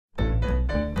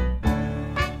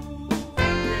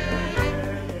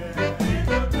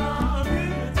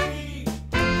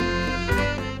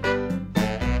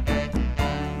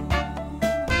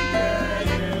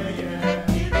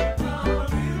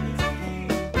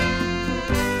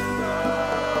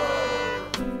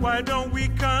Why don't we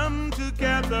come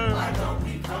together? Why don't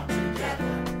we come together?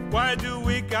 Why do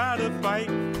we gotta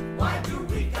fight? Why do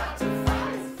we got to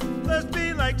fight? Let's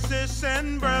be like sis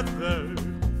and brother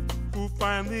who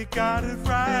finally got it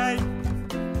right.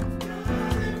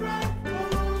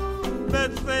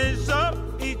 Let's face up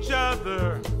each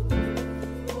other.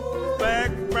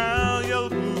 Black, brown, yellow,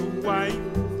 blue, white.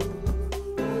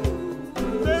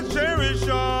 Let's cherish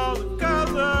all the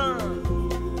color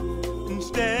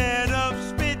instead of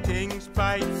spitting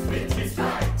spite. Spitting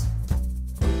spite.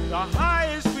 The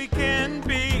highest we can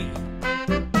be.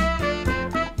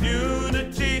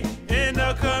 Unity in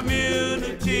the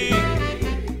community.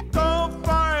 Go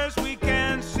far as we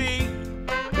can see.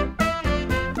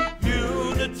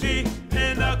 Unity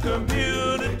in the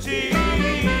community.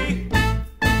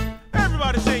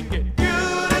 Everybody sing it.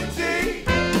 Unity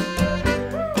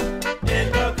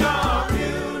in the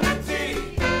community.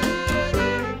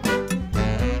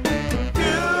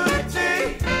 Unity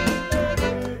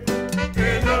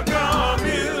in the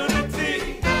community.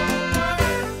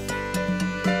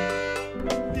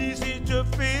 Easy to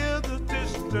feel the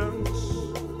distance.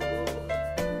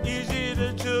 Easy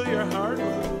to chill your heart.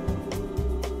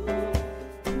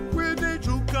 We need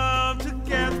to come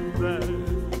together.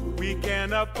 We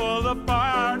cannot pull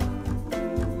apart.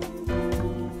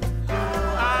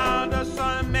 The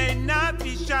sun may not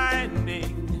be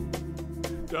shining,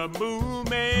 the moon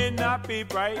may not be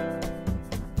bright,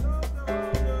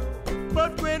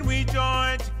 but when we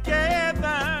join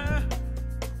together,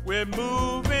 we're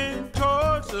moving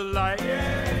towards the light.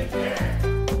 Yeah, yeah.